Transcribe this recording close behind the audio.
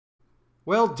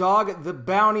Well, Dog the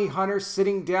Bounty Hunter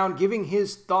sitting down, giving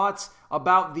his thoughts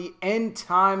about the end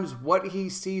times, what he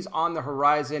sees on the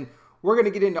horizon. We're going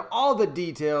to get into all the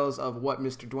details of what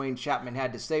Mr. Duane Chapman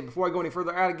had to say. Before I go any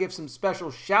further, I got to give some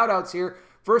special shout-outs here.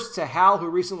 First to Hal, who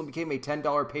recently became a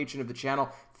 $10 patron of the channel.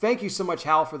 Thank you so much,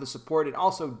 Hal, for the support. And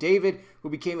also David,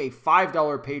 who became a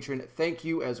 $5 patron. Thank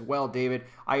you as well, David.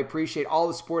 I appreciate all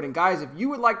the support. And guys, if you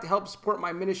would like to help support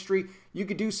my ministry, you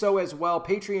could do so as well.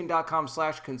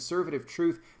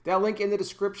 Patreon.com/conservativetruth. That link in the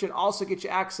description also gets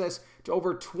you access to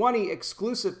over 20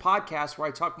 exclusive podcasts where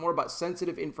I talk more about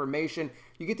sensitive information.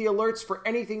 You get the alerts for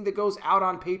anything that goes out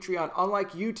on Patreon.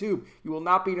 Unlike YouTube, you will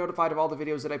not be notified of all the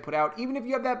videos that I put out, even if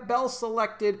you have that bell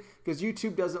selected, because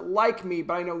YouTube doesn't like me,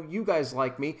 but I know you guys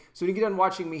like me. So when you get done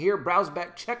watching me here, browse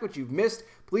back, check what you've missed.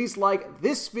 Please like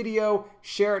this video,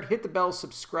 share it, hit the bell,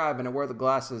 subscribe, and I wear the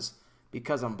glasses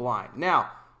because I'm blind. Now,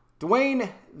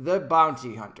 Duane the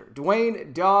Bounty Hunter,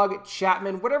 Duane Dog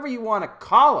Chapman, whatever you want to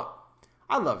call him.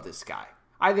 I love this guy.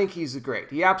 I think he's great.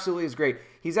 He absolutely is great.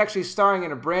 He's actually starring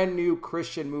in a brand new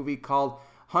Christian movie called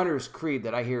Hunter's Creed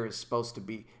that I hear is supposed to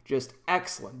be just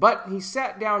excellent. But he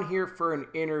sat down here for an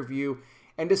interview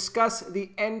and discussed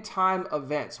the end time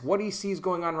events, what he sees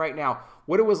going on right now,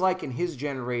 what it was like in his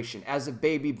generation as a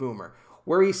baby boomer,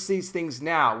 where he sees things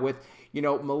now with,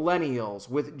 millennials,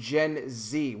 with Gen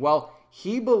Z. Well,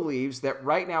 he believes that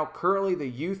right now, currently the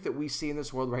youth that we see in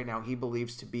this world right now, he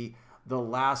believes to be the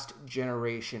last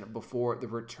generation before the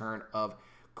return of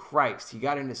Christ. He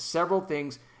got into several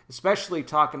things, especially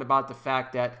talking about the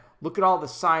fact that look at all the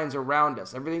signs around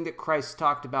us, everything that Christ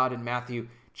talked about in Matthew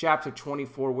chapter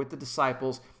 24 with the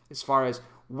disciples as far as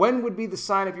when would be the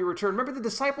sign of your return. Remember, the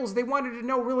disciples, they wanted to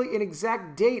know really an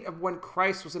exact date of when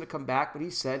Christ was going to come back, but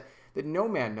he said that no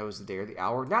man knows the day or the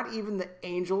hour, not even the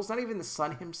angels, not even the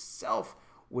Son himself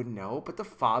would know, but the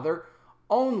Father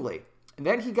only. And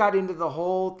then he got into the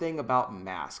whole thing about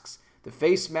masks, the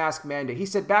face mask mandate. He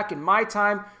said, back in my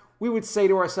time, we would say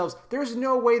to ourselves, there's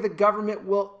no way the government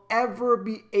will ever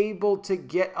be able to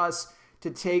get us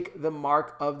to take the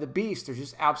mark of the beast. There's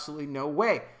just absolutely no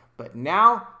way. But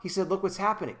now, he said, look what's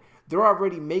happening. They're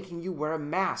already making you wear a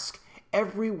mask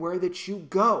everywhere that you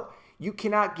go. You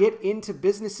cannot get into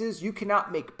businesses. You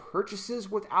cannot make purchases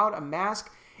without a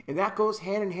mask. And that goes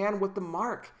hand in hand with the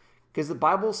mark. Because the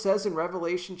Bible says in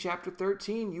Revelation chapter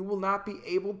 13, you will not be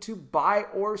able to buy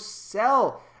or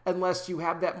sell unless you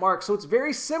have that mark. So it's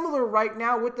very similar right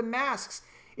now with the masks.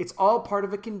 It's all part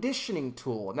of a conditioning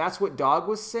tool. And that's what Dog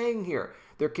was saying here.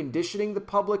 They're conditioning the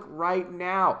public right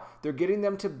now. They're getting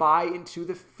them to buy into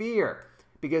the fear.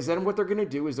 Because then what they're going to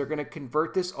do is they're going to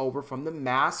convert this over from the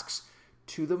masks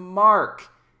to the mark.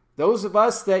 Those of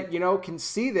us that, can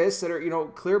see this, that are,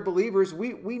 clear believers,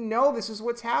 we know this is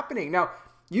what's happening. Now,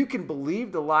 you can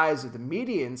believe the lies of the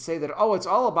media and say that, oh, it's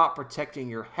all about protecting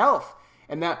your health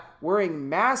and that wearing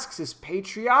masks is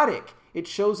patriotic. It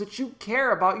shows that you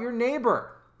care about your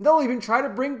neighbor. They'll even try to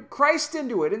bring Christ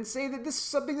into it and say that this is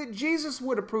something that Jesus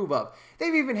would approve of.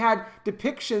 They've even had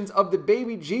depictions of the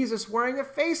baby Jesus wearing a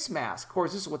face mask. Of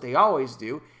course, this is what they always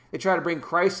do. They try to bring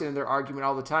Christ into their argument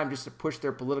all the time just to push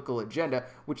their political agenda,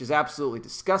 which is absolutely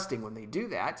disgusting when they do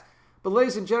that. But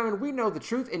ladies and gentlemen, we know the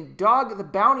truth, and Dog the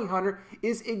Bounty Hunter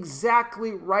is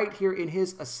exactly right here in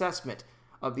his assessment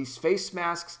of these face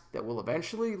masks that will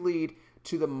eventually lead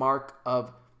to the mark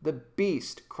of the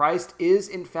beast. Christ is,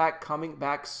 in fact, coming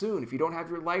back soon. If you don't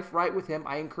have your life right with him,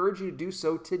 I encourage you to do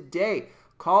so today.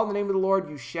 Call on the name of the Lord,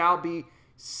 you shall be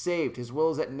saved. His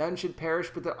will is that none should perish,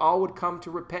 but that all would come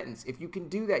to repentance. If you can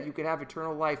do that, you can have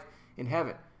eternal life in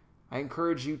heaven. I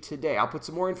encourage you today. I'll put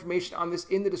some more information on this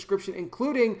in the description,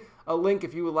 including a link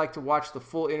if you would like to watch the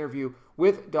full interview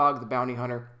with Dog the Bounty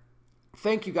Hunter.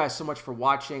 Thank you guys so much for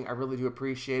watching. I really do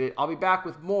appreciate it. I'll be back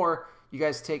with more. You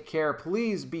guys take care.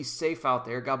 Please be safe out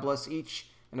there. God bless each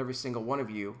and every single one of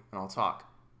you, and I'll talk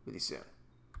with you soon.